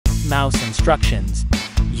mouse instructions.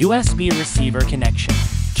 USB receiver connection.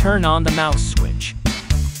 Turn on the mouse switch.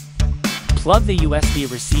 Plug the USB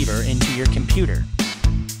receiver into your computer.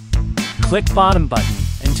 Click bottom button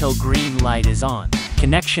until green light is on.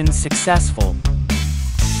 Connection successful.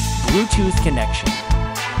 Bluetooth connection.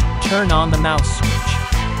 Turn on the mouse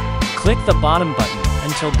switch. Click the bottom button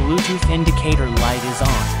until Bluetooth indicator light is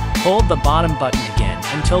on. Hold the bottom button again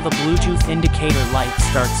until the Bluetooth indicator light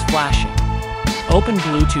starts flashing. Open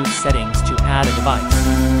Bluetooth settings to add a device.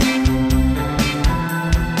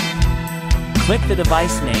 Click the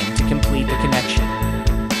device name to complete the connection.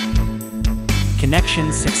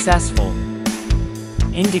 Connection successful.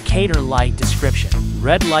 Indicator light description.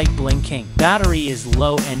 Red light blinking. Battery is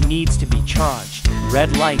low and needs to be charged.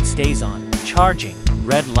 Red light stays on. Charging.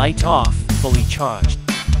 Red light off. Fully charged.